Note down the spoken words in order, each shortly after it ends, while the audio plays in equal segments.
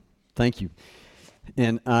Thank you.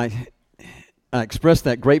 And I express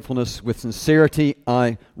that gratefulness with sincerity.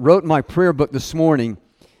 I wrote my prayer book this morning,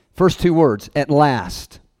 first two words, at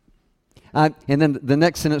last. And then the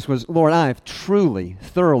next sentence was, Lord, I have truly,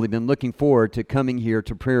 thoroughly been looking forward to coming here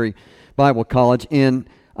to Prairie Bible College, and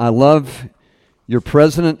I love your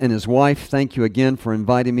president and his wife. Thank you again for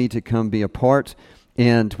inviting me to come be a part.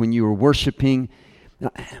 And when you were worshiping,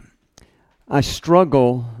 I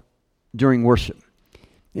struggle during worship.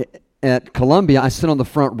 At Columbia, I sit on the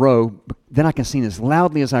front row, then I can sing as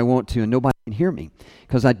loudly as I want to, and nobody can hear me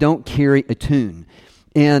because I don't carry a tune.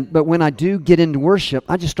 But when I do get into worship,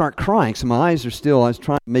 I just start crying. So my eyes are still, I was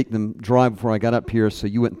trying to make them dry before I got up here so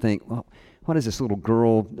you wouldn't think, well, what is this little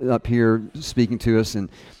girl up here speaking to us?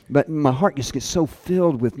 But my heart just gets so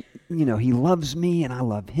filled with, he loves me and I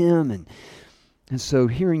love him. And so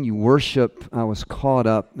hearing you worship, I was caught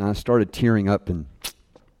up and I started tearing up and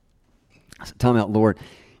I said, time out, Lord,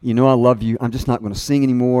 I love you. I'm just not going to sing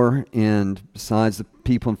anymore. And besides, the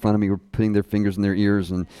people in front of me were putting their fingers in their ears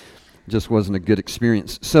and it just wasn't a good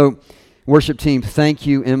experience. So worship team, thank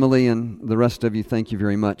you. Emily and the rest of you, thank you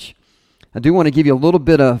very much. I do want to give you a little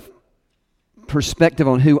bit of perspective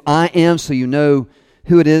on who I am so you know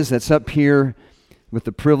who it is that's up here with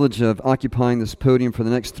the privilege of occupying this podium for the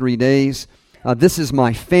next 3 days. This is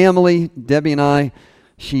my family, Debbie and I.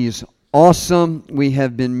 She's awesome. We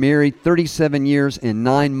have been married 37 years and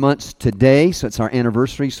 9 months today, so it's our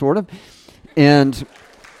anniversary, sort of. And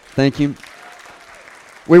thank you.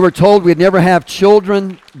 We were told we'd never have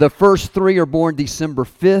children. The first three are born December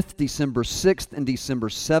 5th, December 6th, and December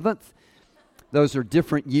 7th. Those are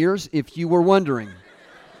different years, if you were wondering.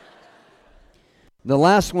 The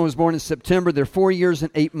last one was born in September. They're 4 years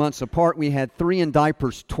and 8 months apart. We had 3 in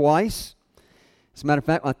diapers twice. As a matter of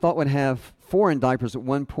fact, I thought we'd have 4 in diapers at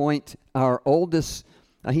one point. Our oldest,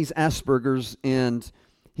 he's Asperger's, and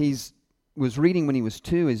was reading when he was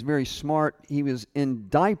 2. He's very smart. He was in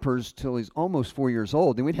diapers till he's almost 4 years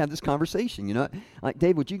old. And we'd have this conversation, like,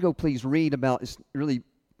 Dave, would you go please read about, it's really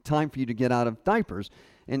time for you to get out of diapers.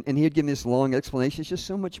 And he'd give me this long explanation. It's just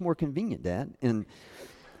so much more convenient, Dad. And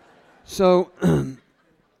so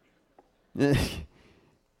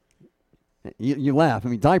you laugh. I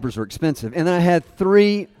mean, diapers are expensive. And then I had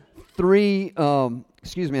I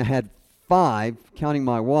had 5, counting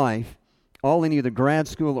my wife, all in either grad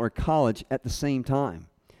school or college at the same time.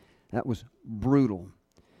 That was brutal.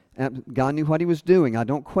 God knew what he was doing. I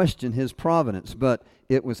don't question his providence, but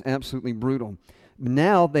it was absolutely brutal.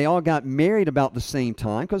 Now they all got married about the same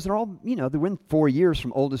time because they're all, they were in 4 years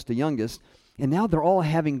from oldest to youngest. And now they're all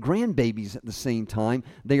having grandbabies at the same time.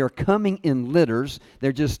 They are coming in litters.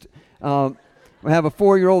 They're just, we have a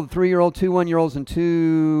 4-year-old, a 3-year-old, 2 1-year-olds, and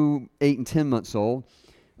 2 8 and 10 months old.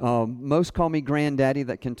 Most call me granddaddy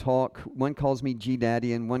that can talk. One calls me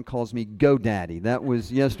G-daddy and one calls me go-daddy. That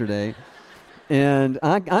was yesterday. And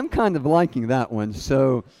I'm kind of liking that one.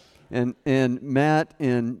 So, and Matt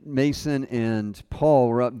and Mason and Paul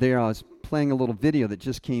were up there. I was playing a little video that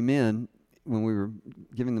just came in when we were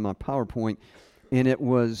giving them my PowerPoint. And it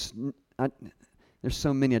was, there's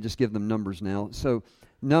so many, I just give them numbers now. So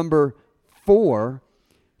number 4,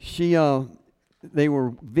 they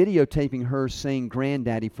were videotaping her saying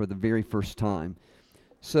granddaddy for the very first time.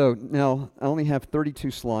 So now I only have 32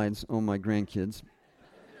 slides on my grandkids.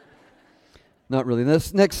 Not really.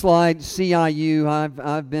 This next slide, CIU.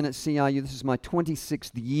 I've been at CIU. This is my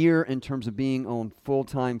 26th year in terms of being on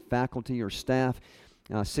full-time faculty or staff.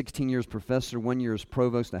 16 years professor, 1 year as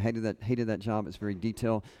provost. I hated that job. It's very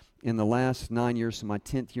detailed. In the last 9 years, so my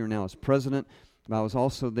 10th year now as president. But I was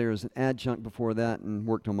also there as an adjunct before that and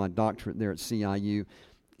worked on my doctorate there at CIU.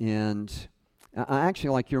 And I actually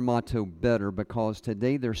like your motto better because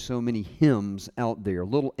today there's so many hymns out there,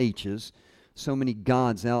 little H's, so many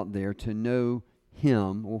gods out there to know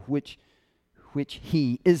him, or which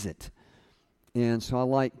he is it. And so I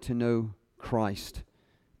like to know Christ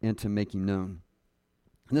and to make him known.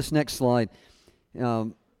 And this next slide,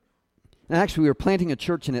 actually, we were planting a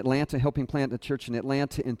church in Atlanta, helping plant a church in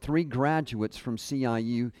Atlanta, and 3 graduates from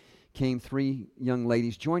CIU came, 3 young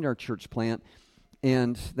ladies, joined our church plant,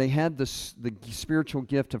 and they had the spiritual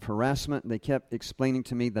gift of harassment. They kept explaining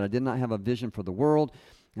to me that I did not have a vision for the world.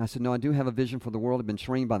 And I said, no, I do have a vision for the world. I've been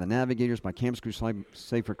trained by the Navigators, by Campus Crusade,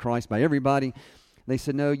 Save for Christ, by everybody. They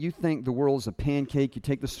said, no, you think the world's a pancake. You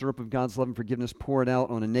take the syrup of God's love and forgiveness, pour it out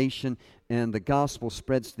on a nation, and the gospel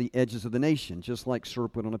spreads to the edges of the nation, just like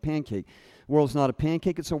syrup would on a pancake. The world's not a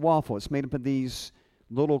pancake, it's a waffle. It's made up of these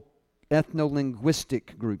little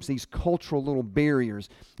ethno-linguistic groups, these cultural little barriers.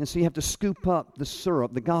 And so you have to scoop up the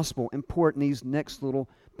syrup, the gospel, and pour it in these next little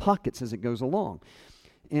pockets as it goes along.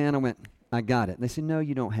 And I went, I got it. They said, no,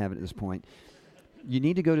 you don't have it at this point. You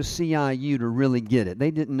need to go to CIU to really get it.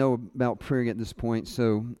 They didn't know about Prairie at this point,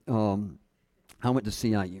 so I went to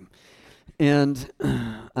CIU. And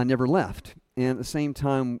I never left. And at the same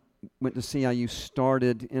time, went to CIU,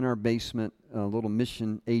 started in our basement a little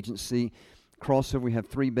mission agency. Crossover, we have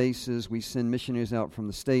 3 bases. We send missionaries out from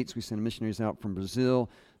the States. We send missionaries out from Brazil.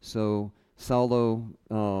 So Saulo,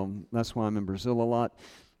 that's why I'm in Brazil a lot.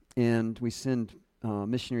 And we send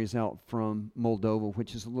missionaries out from Moldova,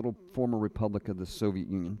 which is a little former republic of the Soviet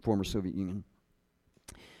Union, former Soviet Union.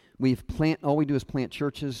 All we do is plant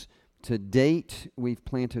churches. To date, we've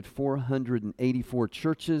planted 484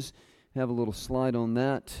 churches. I have a little slide on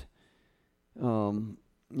that.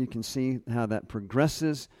 You can see how that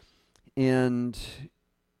progresses. And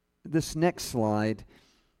this next slide,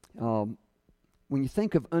 when you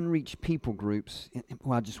think of unreached people groups,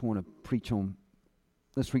 I just want to preach on,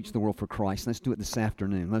 let's reach the world for Christ. Let's do it this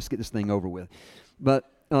afternoon. Let's get this thing over with.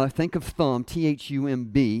 But think of thumb,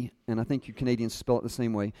 T-H-U-M-B, and I think you Canadians spell it the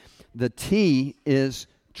same way. The T is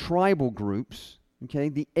tribal groups, okay?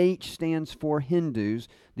 The H stands for Hindus,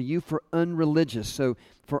 the U for unreligious. So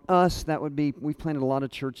for us, that would be, we've planted a lot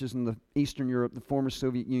of churches in the Eastern Europe, the former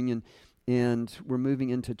Soviet Union, and we're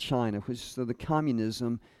moving into China, so the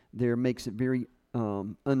communism there makes it very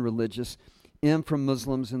unreligious. M for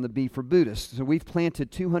Muslims and the B for Buddhists. So we've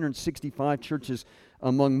planted 265 churches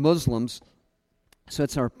among Muslims, so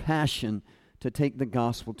it's our passion to take the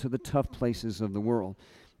gospel to the tough places of the world.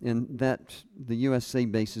 And that the USA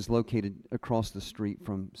base is located across the street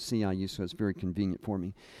from CIU, so it's very convenient for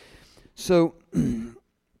me. So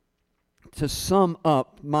to sum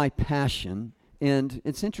up my passion, and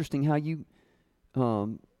it's interesting how you,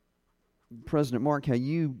 President Mark, how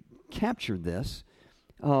you captured this.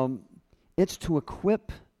 It's to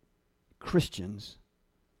equip Christians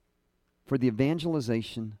for the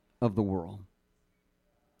evangelization of the world.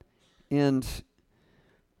 And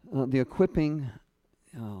the equipping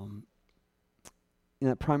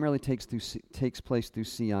that primarily takes place through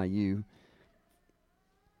CIU.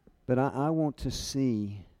 But I want to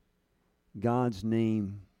see God's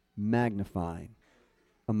name magnified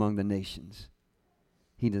among the nations.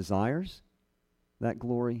 He desires that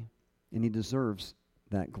glory, and He deserves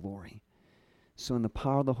that glory. So in the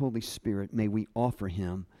power of the Holy Spirit, may we offer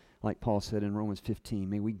Him, like Paul said in Romans 15,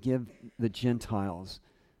 may we give the Gentiles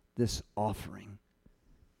this offering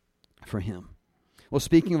for Him. Well,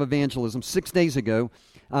 speaking of evangelism, 6 days ago,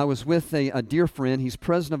 I was with a dear friend. He's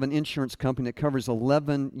president of an insurance company that covers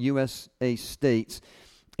 11 USA states,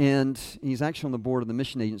 and he's actually on the board of the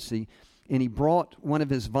mission agency, and he brought one of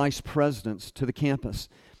his vice presidents to the campus.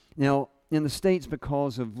 Now, in the States,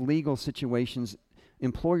 because of legal situations,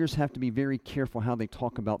 employers have to be very careful how they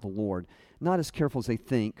talk about the Lord. Not as careful as they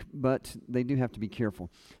think, but they do have to be careful.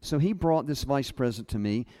 So he brought this vice president to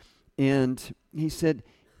me, and he said,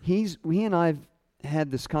 he and I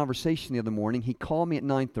had this conversation the other morning. He called me at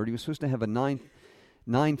 9:30. We were supposed to have a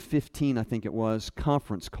 9:15, I think it was,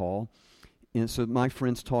 conference call. And so my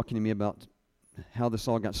friend's talking to me about how this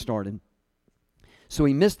all got started. So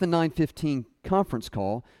he missed the 9:15 conference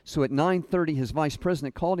call. So at 9:30, his vice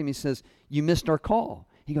president called him. He says, "You missed our call."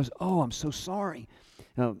 He goes, "Oh, I'm so sorry."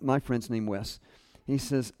 My friend's name Wes. He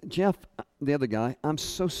says, "Jeff," the other guy, "I'm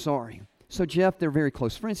so sorry." So Jeff, they're very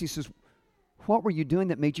close friends. He says, "What were you doing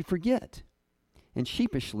that made you forget?" And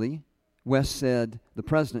sheepishly, Wes said, the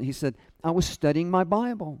president, he said, "I was studying my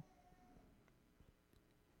Bible."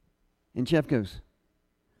 And Jeff goes,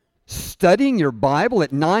 "Studying your Bible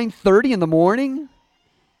at 9:30 in the morning?"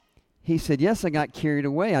 He said, "Yes, I got carried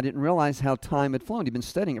away. I didn't realize how time had flown." He'd been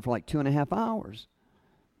studying it for like 2.5 hours.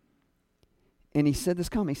 And he said this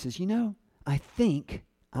comment. He says, "I think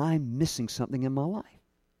I'm missing something in my life."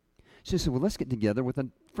 So he said, "Well, let's get together with a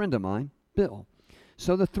friend of mine, Bill."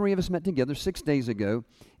 So the three of us met together 6 days ago,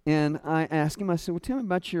 and I asked him, I said, "Well, tell me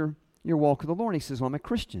about your walk with the Lord." And he says, "Well, I'm a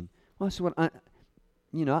Christian." Well, I said,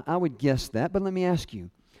 "Well, I would guess that, but let me ask you,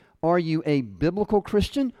 are you a biblical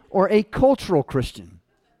Christian or a cultural Christian?"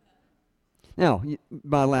 Now,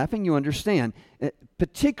 by laughing, you understand,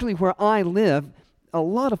 particularly where I live, a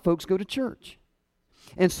lot of folks go to church.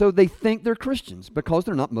 And so they think they're Christians because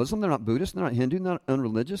they're not Muslim, they're not Buddhist, they're not Hindu, they're not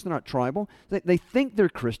unreligious, they're not tribal. They think they're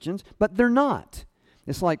Christians, but they're not.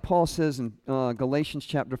 It's like Paul says in Galatians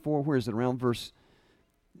chapter 4, where is it, around verse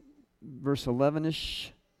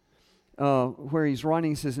 11-ish, where he's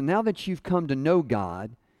writing, he says, "And now that you've come to know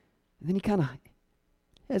God," and then he kind of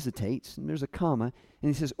hesitates, and there's a comma, and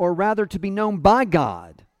he says, "or rather to be known by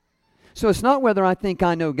God." So it's not whether I think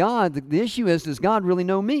I know God. The issue is, does God really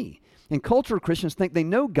know me? And cultural Christians think they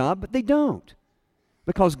know God, but they don't,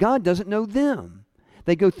 because God doesn't know them.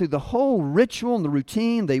 They go through the whole ritual and the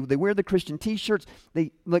routine. They wear the Christian T-shirts.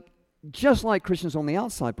 They look just like Christians on the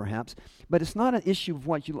outside, perhaps. But it's not an issue of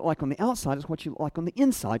what you look like on the outside. It's what you look like on the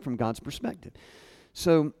inside from God's perspective.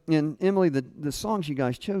 So, and Emily, the songs you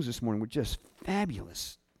guys chose this morning were just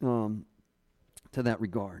fabulous to that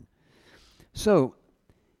regard. So,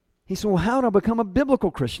 he said, well, how do I become a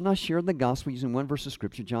biblical Christian? I shared the gospel using one verse of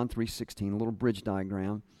Scripture, John 3:16, a little bridge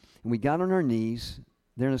diagram. And we got on our knees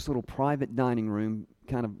there in this little private dining room,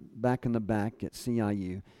 kind of back in the back at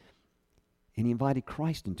CIU. And he invited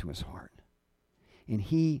Christ into his heart. And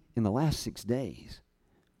he, in the last 6 days,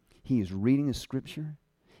 he is reading the Scripture.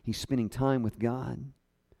 He's spending time with God.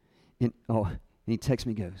 And he texts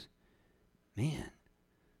me, goes, man,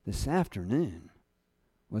 this afternoon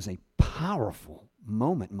was a powerful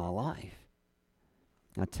moment in my life.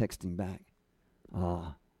 I text him back,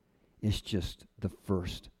 it's just the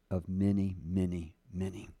first of many, many,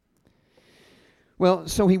 many. Well,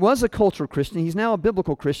 so he was a cultural Christian. He's now a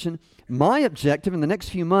biblical Christian. My objective in the next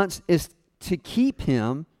few months is to keep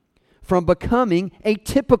him from becoming a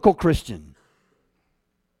typical Christian.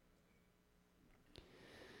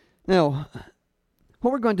 Now,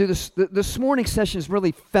 what we're going to do this morning's session is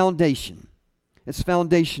really foundation. It's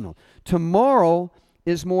foundational. Tomorrow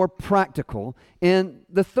is more practical, and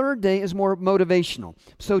the third day is more motivational.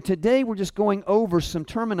 So today we're just going over some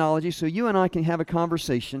terminology so you and I can have a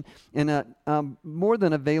conversation, and I'm more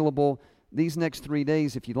than available these next 3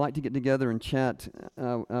 days. If you'd like to get together and chat,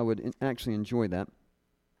 I would actually enjoy that.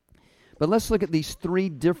 But let's look at these three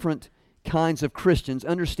different kinds of Christians,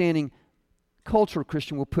 understanding cultural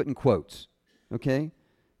Christian we'll put in quotes, okay?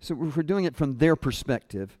 So we're doing it from their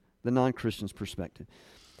perspective, the non-Christian's perspective.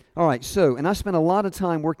 All right, so, and I spent a lot of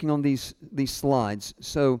time working on these slides,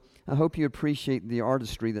 so I hope you appreciate the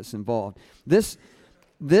artistry that's involved. This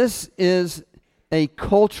is a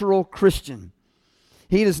cultural Christian.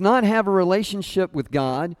 He does not have a relationship with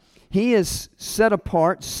God. He is set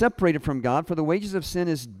apart, separated from God, for the wages of sin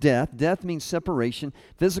is death. Death means separation.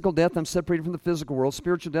 Physical death, I'm separated from the physical world.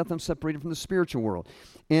 Spiritual death, I'm separated from the spiritual world.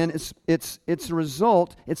 And it's a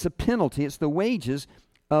result, it's a penalty, it's the wages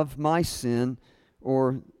of my sin,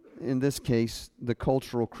 or in this case, the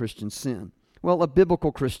cultural Christian sin. Well, a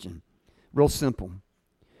biblical Christian, real simple.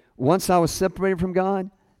 Once I was separated from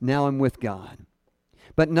God, now I'm with God.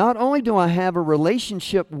 But not only do I have a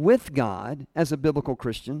relationship with God as a biblical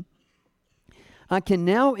Christian, I can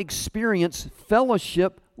now experience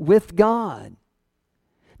fellowship with God.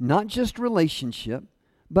 Not just relationship,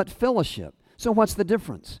 but fellowship. So what's the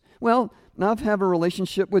difference? Well, now I've had a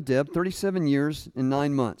relationship with Deb, 37 years and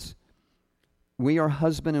 9 months. We are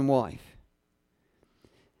husband and wife.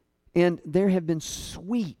 And there have been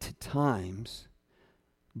sweet times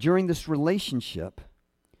during this relationship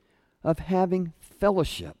of having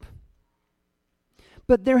fellowship.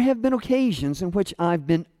 But there have been occasions in which I've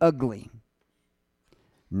been ugly.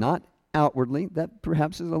 Not outwardly, that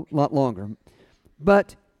perhaps is a lot longer,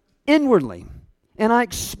 but inwardly. And I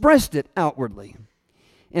expressed it outwardly.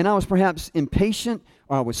 And I was perhaps impatient,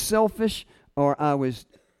 or I was selfish, or I was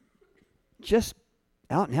just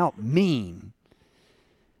out and out mean.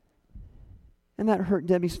 And that hurt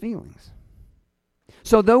Debbie's feelings.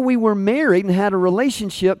 So though we were married and had a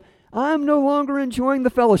relationship, I'm no longer enjoying the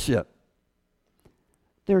fellowship.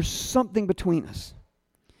 There's something between us.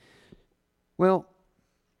 Well,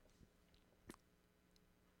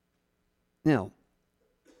 now,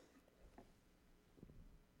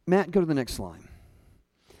 Matt, go to the next slide.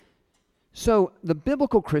 So the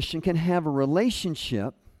biblical Christian can have a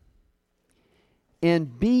relationship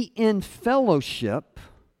and be in fellowship.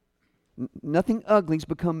 Nothing ugly's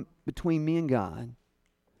become between me and God.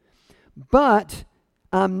 But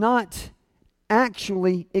I'm not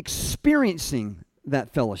actually experiencing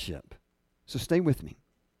that fellowship. So stay with me.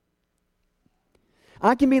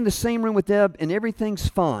 I can be in the same room with Deb and everything's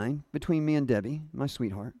fine between me and Debbie, my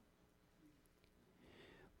sweetheart.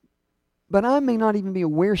 But I may not even be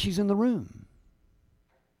aware she's in the room.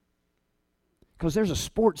 Because there's a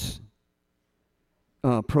sports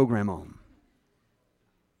program on.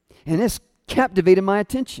 And it's captivated my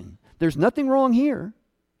attention. There's nothing wrong here.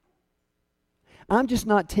 I'm just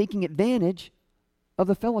not taking advantage of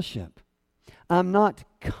the fellowship. I'm not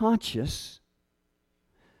conscious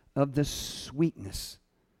of the sweetness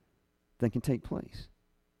that can take place.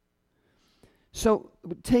 So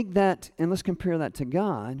take that and let's compare that to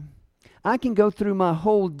God. I can go through my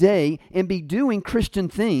whole day and be doing Christian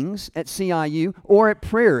things at CIU or at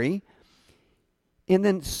Prairie, and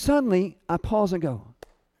then suddenly I pause and go,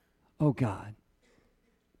 oh God,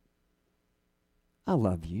 I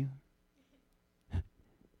love you.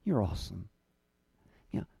 You're awesome.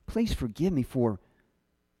 Yeah, please forgive me for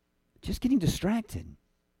just getting distracted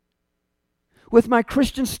with my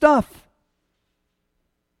Christian stuff.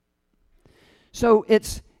 So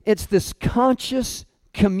it's this conscious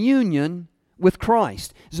communion with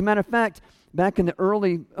Christ. As a matter of fact, back in the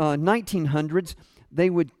early 1900s, they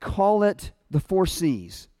would call it the 4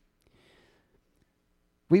 C's.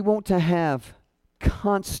 We want to have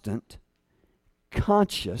constant,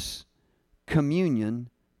 conscious communion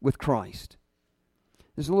with Christ.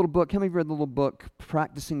 There's a little book. How many of you read the little book,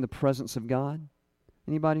 Practicing the Presence of God?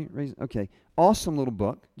 Anybody? Okay. Awesome little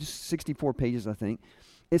book. Just 64 pages, I think.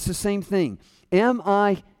 It's the same thing. Am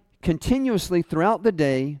I continuously throughout the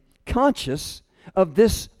day conscious of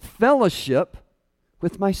this fellowship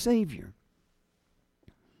with my Savior?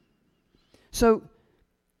 So,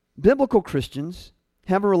 biblical Christians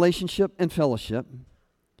have a relationship and fellowship,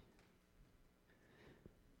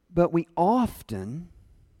 but we often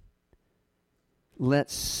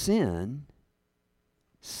let sin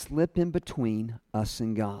slip in between us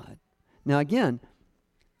and God. Now again,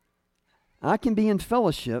 I can be in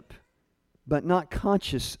fellowship but not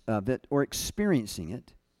conscious of it or experiencing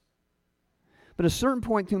it. But at a certain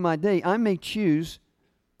point through my day, I may choose,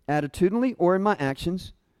 attitudinally or in my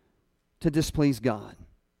actions, to displease God.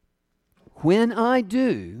 When I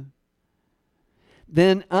do,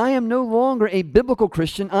 then I am no longer a biblical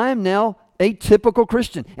Christian. I am now a typical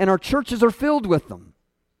Christian, and our churches are filled with them.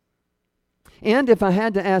 And if I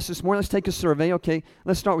had to ask this morning, let's take a survey. Okay,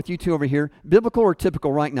 let's start with you two over here. Biblical or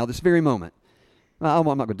typical right now, this very moment? Well,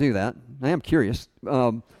 I'm not going to do that. I am curious,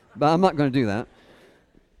 but I'm not going to do that.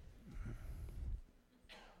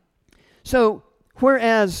 So,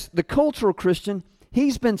 whereas the cultural Christian,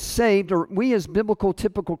 he's been saved, or we as biblical,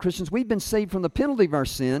 typical Christians, we've been saved from the penalty of our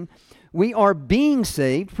sin. We are being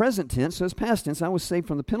saved, present tense, so it's past tense. I was saved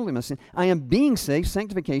from the penalty of my sin. I am being saved,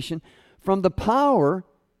 sanctification, from the power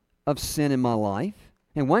of sin in my life.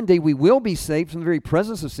 And one day we will be saved from the very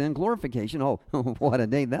presence of sin, glorification. Oh, what a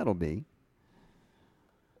day that'll be.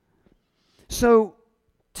 So,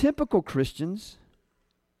 typical Christians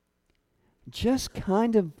just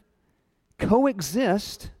kind of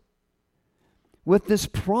coexist with this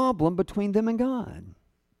problem between them and God.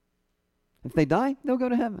 If they die, they'll go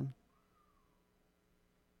to heaven.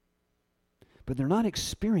 But they're not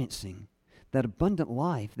experiencing that abundant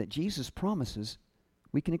life that Jesus promises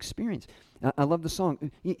we can experience. I love the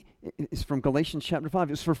song. It's from Galatians chapter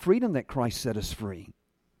 5. It's for freedom that Christ set us free.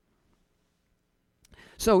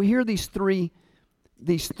 So here are these three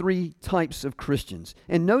types of Christians.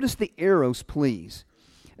 And notice the arrows, please.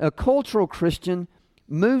 A cultural Christian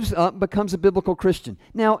moves up, becomes a biblical Christian.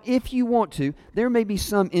 Now, if you want to, there may be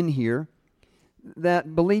some in here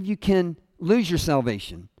that believe you can lose your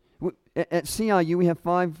salvation. At CIU, we have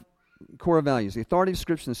 5 core values: the authority of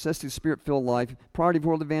Scripture, necessity of Spirit-filled life, priority of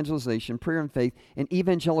world evangelization, prayer and faith, and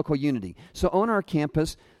evangelical unity. So on our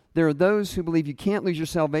campus, there are those who believe you can't lose your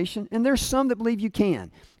salvation, and there's some that believe you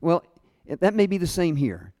can. Well, that may be the same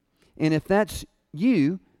here. And if that's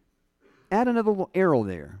you, add another little arrow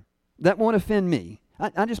there. That won't offend me.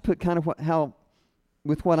 I just put kind of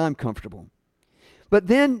with what I'm comfortable. But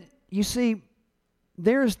then, you see,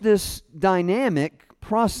 there's this dynamic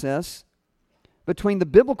process between the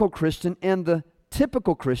biblical Christian and the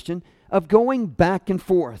typical Christian of going back and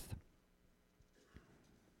forth.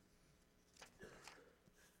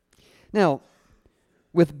 Now,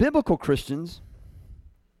 with biblical Christians,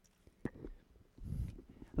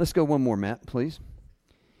 let's go one more, Matt, please.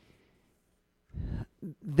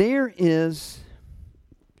 There is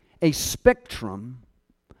a spectrum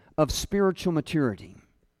of spiritual maturity.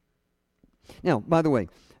 Now, by the way,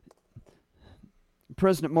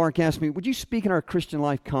 President Mark asked me, would you speak in our Christian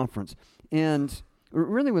Life Conference? And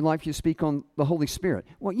really would like you to speak on the Holy Spirit.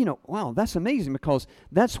 Well, wow, that's amazing, because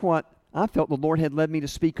that's what I felt the Lord had led me to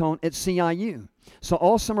speak on at CIU. So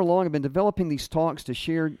all summer long, I've been developing these talks to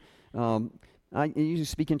share. I usually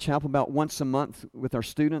speak in chapel about once a month with our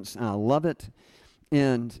students, and I love it,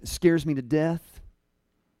 and it scares me to death.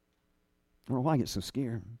 I don't know why I get so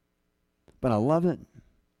scared, but I love it.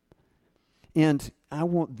 And I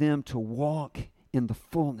want them to walk in the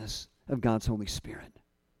fullness of God's Holy Spirit,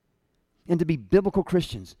 and to be biblical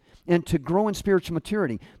Christians, and to grow in spiritual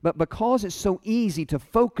maturity. But because it's so easy to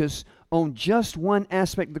focus on just one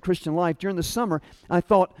aspect of the Christian life, during the summer, I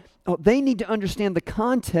thought, they need to understand the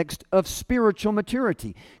context of spiritual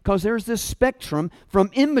maturity, because there's this spectrum from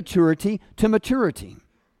immaturity to maturity.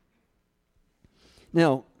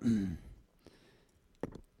 Now,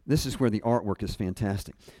 this is where the artwork is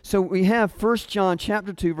fantastic. So we have 1 John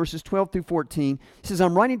chapter 2, verses 12 through 14. It says,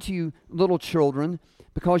 I'm writing to you, little children,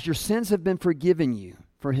 because your sins have been forgiven you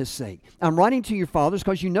for his sake. I'm writing to you, fathers,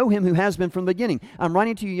 because you know him who has been from the beginning. I'm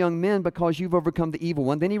writing to you, young men, because you've overcome the evil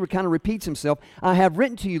one. Then he kind of repeats himself. I have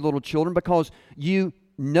written to you, little children, because you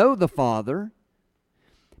know the Father.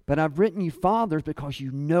 But I've written you, fathers, because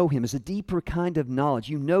you know him. It's a deeper kind of knowledge.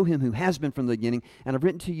 You know him who has been from the beginning. And I've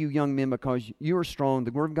written to you, young men, because you are strong.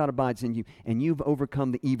 The word of God abides in you, and you've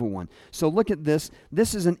overcome the evil one. So look at this.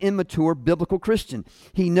 This is an immature biblical Christian.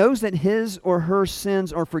 He knows that his or her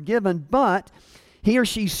sins are forgiven, but he or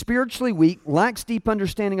she is spiritually weak, lacks deep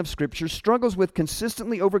understanding of Scripture, struggles with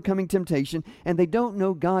consistently overcoming temptation, and they don't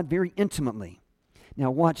know God very intimately.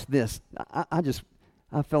 Now watch this.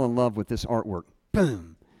 I fell in love with this artwork.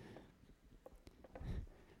 Boom.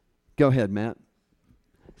 Go ahead, Matt.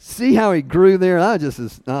 See how he grew there? I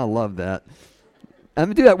love that. I'm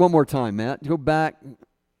going to do that one more time, Matt. Go back.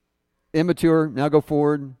 Immature. Now go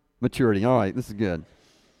forward. Maturity. All right, this is good.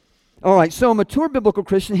 All right, so a mature biblical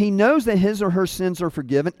Christian, he knows that his or her sins are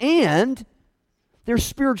forgiven, and they're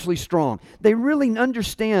spiritually strong. They really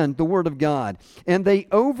understand the Word of God, and they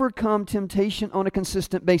overcome temptation on a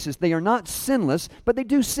consistent basis. They are not sinless, but they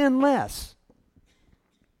do sin less.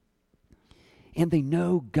 And they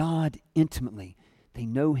know God intimately. They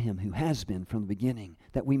know him who has been from the beginning,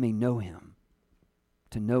 that we may know him,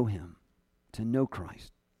 to know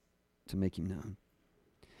Christ, to make him known.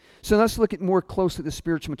 So let's look at more closely at the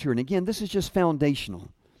spiritual maturity. Again, this is just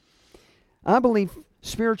foundational. I believe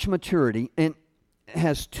spiritual maturity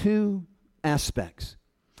has two aspects.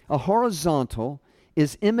 A horizontal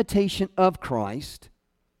is imitation of Christ.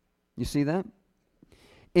 You see that?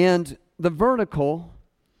 And the vertical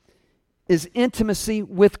is intimacy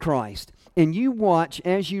with Christ. And you watch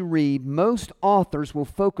as you read, most authors will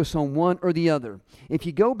focus on one or the other. If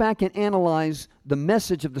you go back and analyze the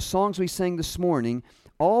message of the songs we sang this morning,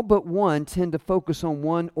 all but one tend to focus on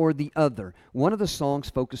one or the other. One of the songs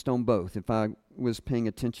focused on both, if I was paying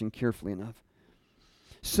attention carefully enough.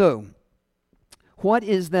 So, what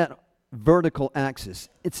is that vertical axis?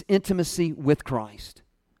 It's intimacy with Christ.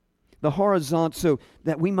 The horizontal, so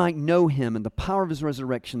that we might know him and the power of his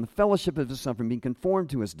resurrection, the fellowship of his suffering, being conformed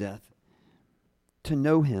to his death. To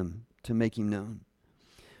know him, to make him known.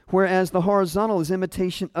 Whereas the horizontal is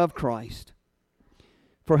imitation of Christ.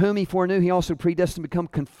 For whom he foreknew, he also predestined to become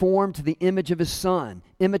conformed to the image of his Son.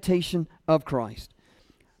 Imitation of Christ.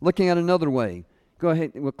 Looking at another way. Go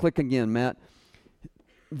ahead, we'll click again, Matt.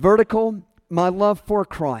 Vertical, my love for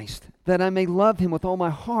Christ, that I may love him with all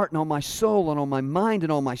my heart and all my soul and all my mind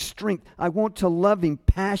and all my strength. I want to love him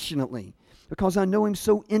passionately because I know him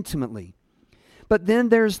so intimately. But then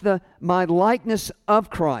there's my likeness of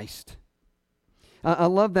Christ. I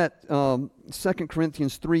love that 2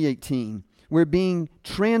 Corinthians 3:18. We're being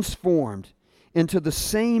transformed into the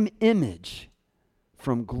same image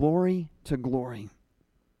from glory to glory.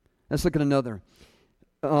 Let's look at another.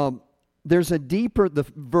 There's a deeper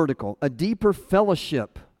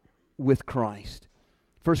fellowship with Christ.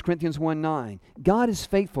 1 Corinthians 1:9. God is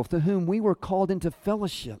faithful, to whom we were called into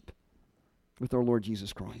fellowship with our Lord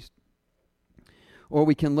Jesus Christ. Or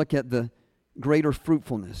we can look at the greater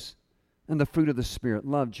fruitfulness and the fruit of the Spirit: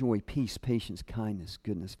 love, joy, peace, patience, kindness,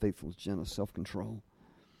 goodness, faithfulness, gentleness, self-control.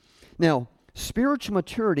 Now, spiritual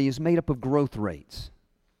maturity is made up of growth rates.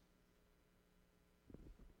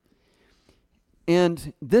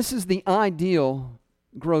 And this is the ideal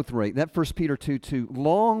growth rate. That 1 Peter 2:2.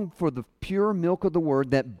 Long for the pure milk of the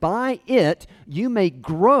word, that by it you may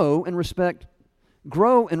grow in respect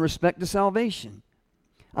to salvation.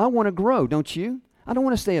 I want to grow, don't you? I don't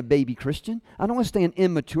want to stay a baby Christian. I don't want to stay an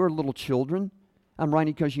immature little children. I'm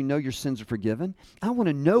writing because you know your sins are forgiven. I want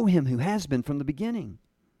to know him who has been from the beginning.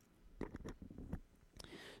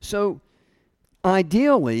 So,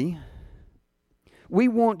 ideally, we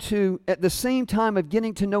want to, at the same time of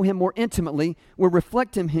getting to know him more intimately, we're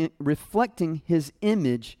reflecting his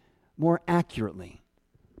image more accurately.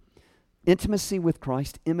 Intimacy with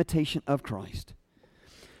Christ, imitation of Christ.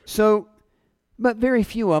 So, but very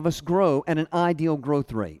few of us grow at an ideal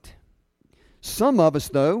growth rate. Some of us,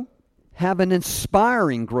 though, have an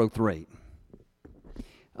inspiring growth rate.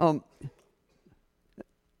 I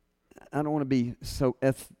don't want to be so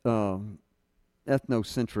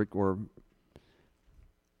ethnocentric or...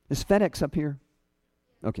 Is FedEx up here?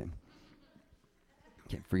 Okay,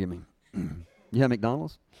 forgive me. You have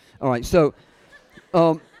McDonald's? All right, so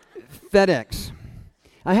FedEx.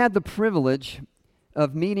 I had the privilege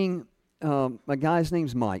of meeting a guy's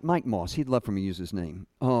name's Mike Moss. He'd love for me to use his name.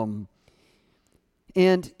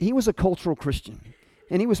 And he was a cultural Christian.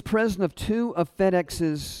 And he was president of two of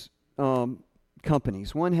FedEx's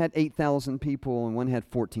companies. One had 8,000 people and one had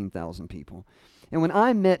 14,000 people. And when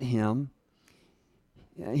I met him,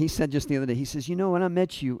 he said just the other day, he says, when I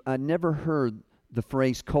met you, I never heard the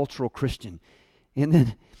phrase cultural Christian. And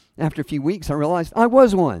then after a few weeks, I realized I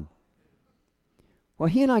was one. Well,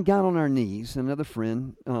 he and I got on our knees, another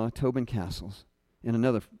friend, Tobin Castles, and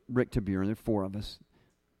another Rick Tabir, and there were 4 of us.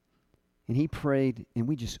 And he prayed,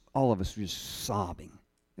 and all of us were just sobbing.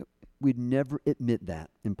 We'd never admit that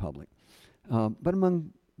in public. But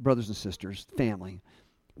among brothers and sisters, family,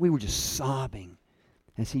 we were just sobbing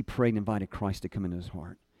as he prayed and invited Christ to come into his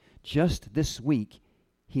heart. Just this week,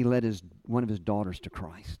 he led one of his daughters to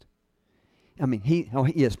Christ. I mean,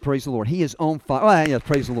 yes, praise the Lord. He is on fire. Oh, yes,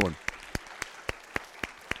 praise the Lord.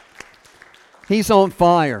 He's on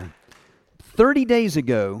fire. 30 days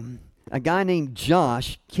ago, a guy named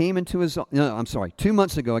Josh came into his... No, I'm sorry. 2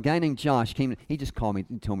 months ago, a guy named Josh came... He just called me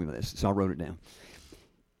and told me this, so I wrote it down.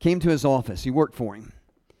 Came to his office. He worked for him.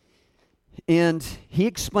 And he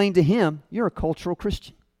explained to him, you're a cultural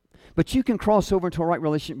Christian. But you can cross over into a right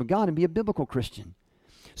relationship with God and be a biblical Christian.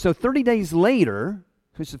 So 30 days later,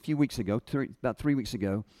 which is a few weeks ago, about 3 weeks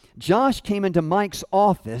ago, Josh came into Mike's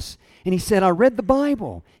office and he said, I read the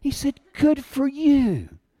Bible. He said, good for you.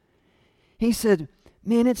 He said,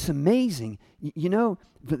 man, it's amazing.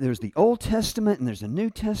 There's the Old Testament and there's a New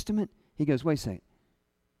Testament. He goes, wait a second.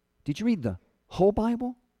 Did you read the whole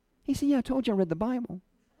Bible? He said, yeah, I told you I read the Bible.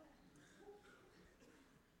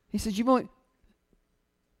 He said, you've only...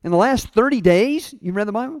 In the last 30 days, you read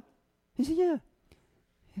the Bible? He said, yeah.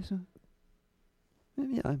 He said,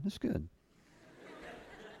 yeah, that's good.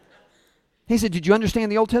 He said, did you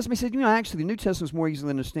understand the Old Testament? He said, actually, the New Testament is more easy to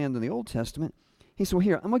understand than the Old Testament. He said, well,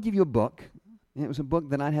 here, I'm going to give you a book. And it was a book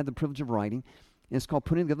that I had the privilege of writing. And it's called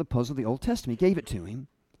Putting Together the Puzzle of the Old Testament. He gave it to him.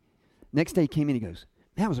 Next day he came in, he goes,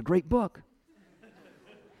 that was a great book.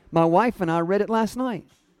 My wife and I read it last night.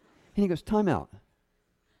 And he goes, time out.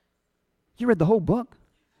 You read the whole book?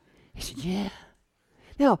 He said, yeah.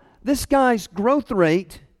 Now, this guy's growth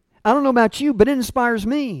rate, I don't know about you, but it inspires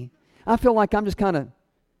me. I feel like I'm just kind of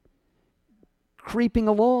creeping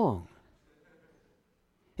along.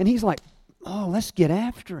 And he's like, oh, let's get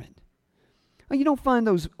after it. Well, you don't find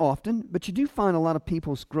those often, but you do find a lot of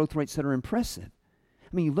people's growth rates that are impressive.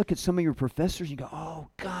 I mean, you look at some of your professors, you go, oh,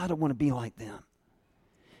 God, I want to be like them.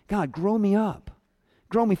 God, grow me up.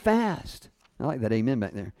 Grow me fast. I like that amen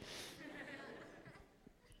back there.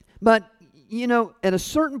 But, at a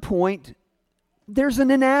certain point, there's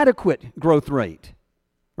an inadequate growth rate,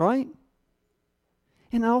 right?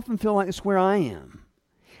 And I often feel like it's where I am.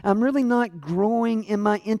 I'm really not growing in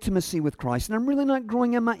my intimacy with Christ, and I'm really not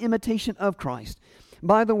growing in my imitation of Christ.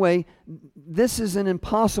 By the way, this is an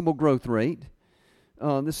impossible growth rate,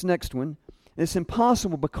 this next one. It's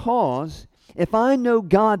impossible because if I know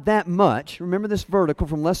God that much, remember this vertical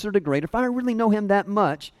from lesser to greater, if I really know Him that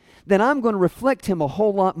much, then I'm going to reflect Him a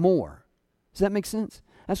whole lot more. Does that make sense?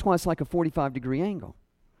 That's why it's like a 45-degree angle.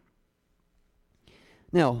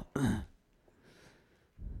 Now,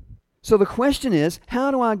 so the question is,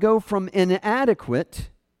 how do I go from an inadequate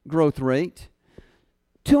growth rate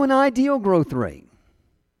to an ideal growth rate?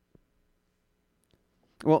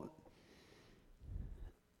 Well,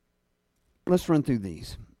 let's run through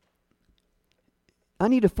these. I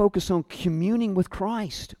need to focus on communing with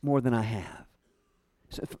Christ more than I have.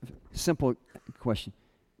 Simple question.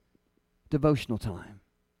 Devotional time.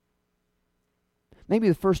 Maybe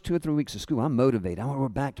the first 2 or 3 weeks of school, I'm motivated. I want to go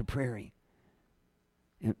back to Prairie.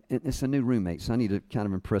 And it's a new roommate, so I need to kind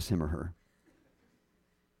of impress him or her.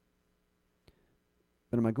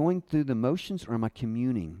 But am I going through the motions or am I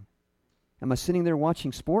communing? Am I sitting there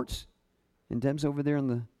watching sports and Deb's over there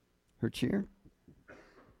in her chair?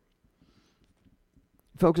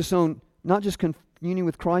 Focus on not just communing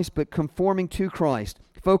with Christ, but conforming to Christ.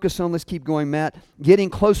 Focus on, let's keep going, Matt,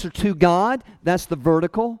 getting closer to God. That's the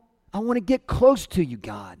vertical. I want to get close to you,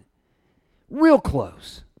 God. Real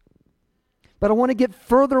close. But I want to get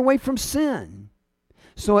further away from sin.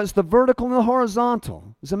 So it's the vertical and the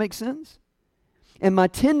horizontal. Does that make sense? And my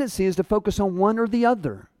tendency is to focus on one or the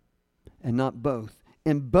other and not both.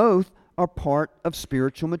 And both are part of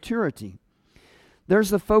spiritual maturity.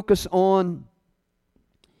 There's the focus on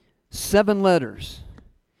 7 letters.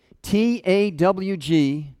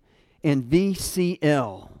 TAWG and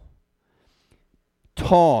VCL.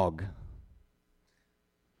 TOG.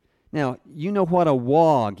 Now, you know what a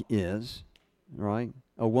WOG is, right?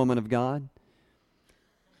 A woman of God.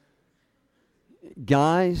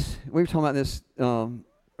 Guys, we were talking about this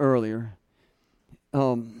earlier.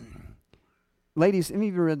 Ladies, have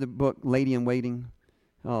you ever read the book Lady in Waiting?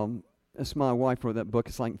 That's my wife wrote that book.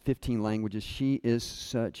 It's like 15 languages. She is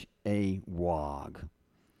such a WOG.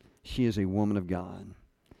 She is a woman of God.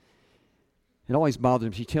 It always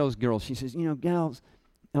bothers me. She tells girls, she says, gals,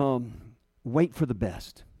 wait for the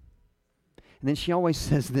best. And then she always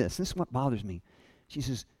says this. This is what bothers me. She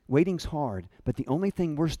says, waiting's hard, but the only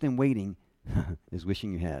thing worse than waiting is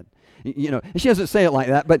wishing you had. You know, she doesn't say it like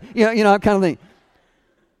that, but, I kind of think.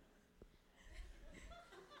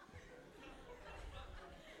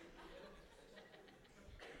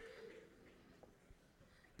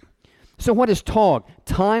 So what is TALG?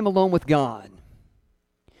 Time alone with God.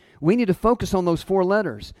 We need to focus on those 4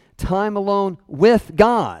 letters. Time alone with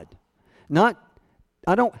God. Not,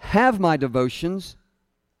 I don't have my devotions.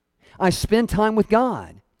 I spend time with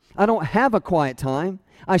God. I don't have a quiet time.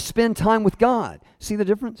 I spend time with God. See the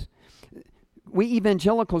difference? We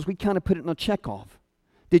evangelicals, we kind of put it in a checkoff.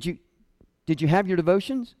 Did you have your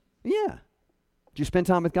devotions? Yeah. Did you spend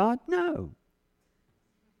time with God? No.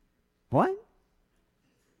 What?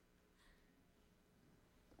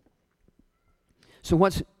 So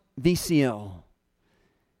what's VCL?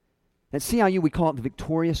 At CIU, we call it the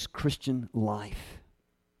victorious Christian life.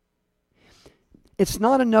 It's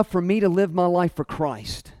not enough for me to live my life for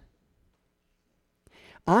Christ.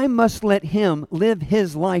 I must let Him live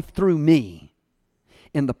His life through me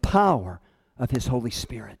in the power of His Holy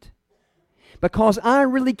Spirit. Because I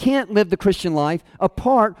really can't live the Christian life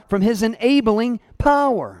apart from His enabling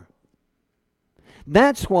power.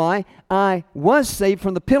 That's why I was saved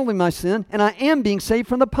from the penalty of my sin, and I am being saved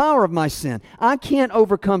from the power of my sin. I can't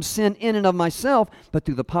overcome sin in and of myself, but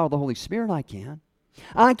through the power of the Holy Spirit I can.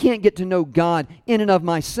 I can't get to know God in and of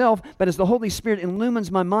myself, but as the Holy Spirit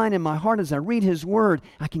illumines my mind and my heart as I read His Word,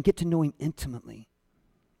 I can get to know Him intimately.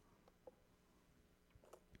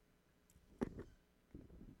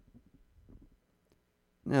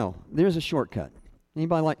 Now, there's a shortcut.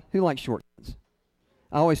 Anybody who likes shortcuts?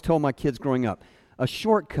 I always told my kids growing up, a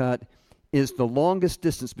shortcut is the longest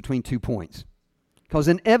distance between 2 points, because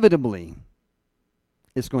inevitably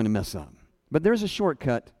it's going to mess up. But there's a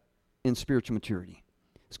shortcut in spiritual maturity.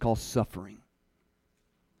 It's called suffering.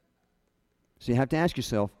 So you have to ask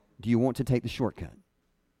yourself, do you want to take the shortcut?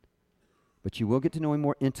 But you will get to know Him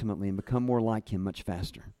more intimately and become more like Him much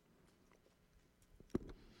faster.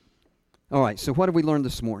 All right, so what have we learned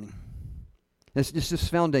this morning? This is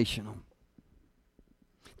foundational.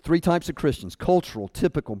 3 types of Christians: cultural,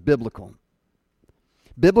 typical, biblical.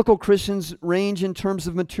 Biblical Christians range in terms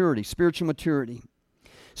of maturity, spiritual maturity.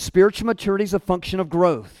 Spiritual maturity is a function of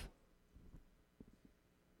growth.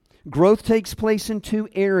 Growth takes place in 2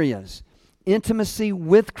 areas: intimacy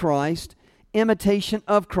with Christ, imitation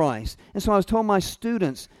of Christ. And so I was telling my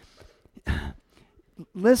students,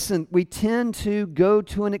 listen, we tend to go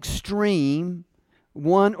to an extreme,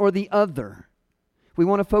 one or the other. We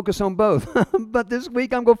want to focus on both. But this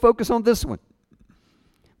week I'm going to focus on this one.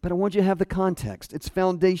 But I want you to have the context. It's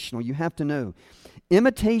foundational. You have to know.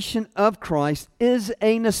 Imitation of Christ is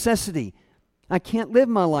a necessity. I can't live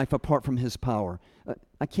my life apart from His power.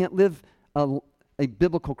 I can't live a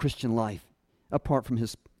biblical Christian life apart from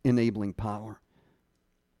His enabling power.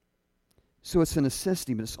 So it's a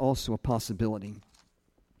necessity, but it's also a possibility.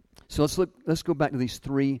 So let's go back to these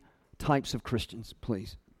 3 types of Christians,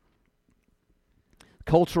 please.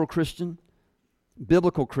 Cultural Christian,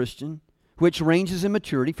 biblical Christian, which ranges in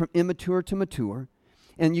maturity from immature to mature.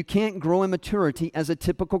 And you can't grow in maturity as a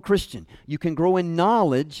typical Christian. You can grow in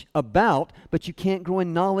knowledge about, but you can't grow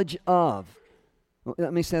in knowledge of. Well,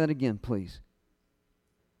 let me say that again, please.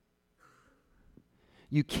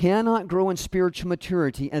 You cannot grow in spiritual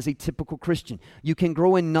maturity as a typical Christian. You can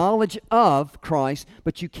grow in knowledge of Christ,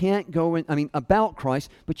 but you can't about Christ,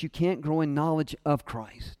 but you can't grow in knowledge of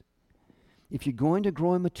Christ. If you're going to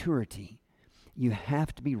grow in maturity, you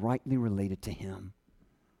have to be rightly related to Him.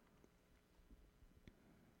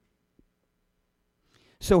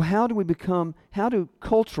 So how do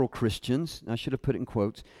cultural Christians, I should have put it in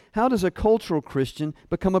quotes, how does a cultural Christian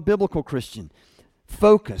become a biblical Christian?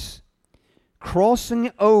 Focus.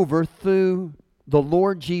 Crossing over through the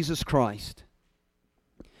Lord Jesus Christ.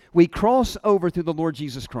 We cross over through the Lord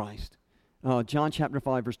Jesus Christ. John chapter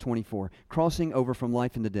 5, verse 24. Crossing over from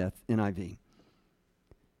life into death, NIV.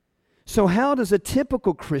 So how does a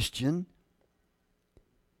typical Christian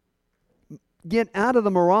get out of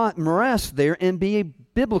the morass there and be a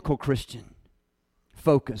biblical Christian?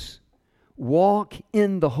 Focus. Walk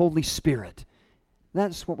in the Holy Spirit.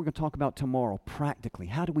 That's what we're going to talk about tomorrow, practically.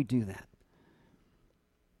 How do we do that?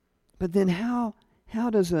 But then how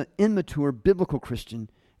does an immature biblical Christian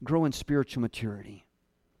grow in spiritual maturity?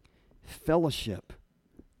 Fellowship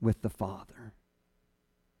with the Father.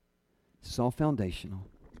 It's all foundational.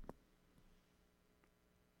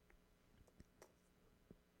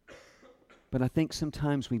 But I think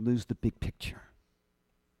sometimes we lose the big picture.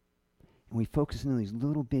 And we focus on these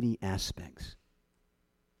little bitty aspects.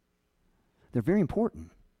 They're very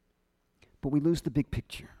important, but we lose the big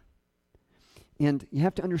picture. And you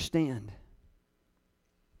have to understand,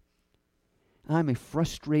 I'm a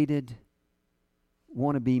frustrated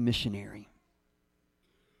wannabe missionary.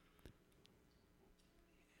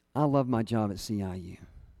 I love my job at CIU.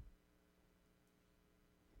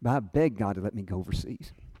 But I beg God to let me go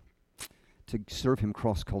overseas to serve Him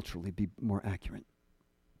cross-culturally, be more accurate.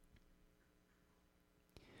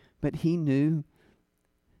 But He knew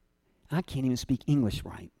I can't even speak English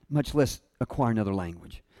right, much less acquire another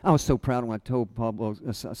language. I was so proud when I told Pablo,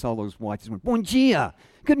 I saw those whites, went, "Bom dia,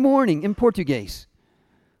 good morning," in Portuguese.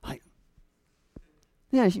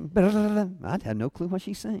 Yeah, I had no clue what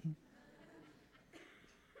she's saying.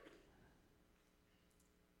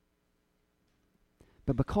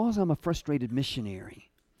 But because I'm a frustrated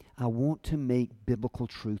missionary, I want to make biblical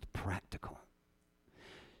truth practical.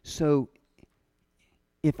 So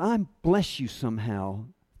if I bless you somehow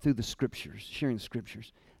through the Scriptures, sharing the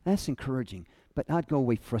Scriptures, that's encouraging, but I'd go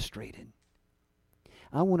away frustrated.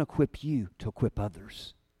 I want to equip you to equip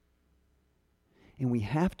others. And we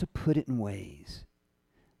have to put it in ways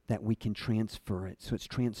that we can transfer it, so it's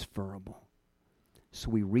transferable. So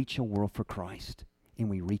we reach a world for Christ, and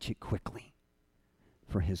we reach it quickly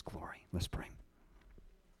for His glory. Let's pray.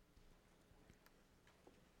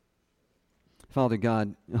 Father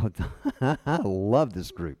God, I love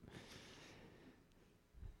this group.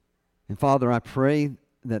 And Father, I pray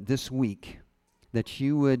that this week that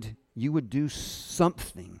you would do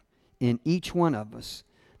something in each one of us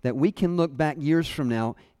that we can look back years from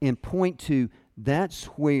now and point to, that's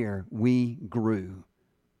where we grew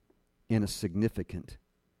in a significant,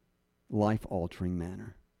 life-altering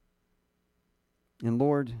manner. And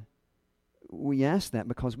Lord, we ask that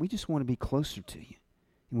because we just want to be closer to you.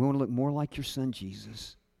 And we want to look more like your Son,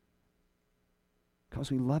 Jesus.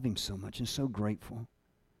 Because we love Him so much and so grateful.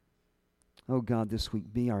 Oh God, this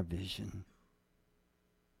week, be our vision.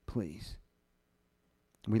 Please.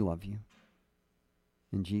 We love you.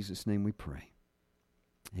 In Jesus' name we pray.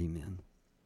 Amen.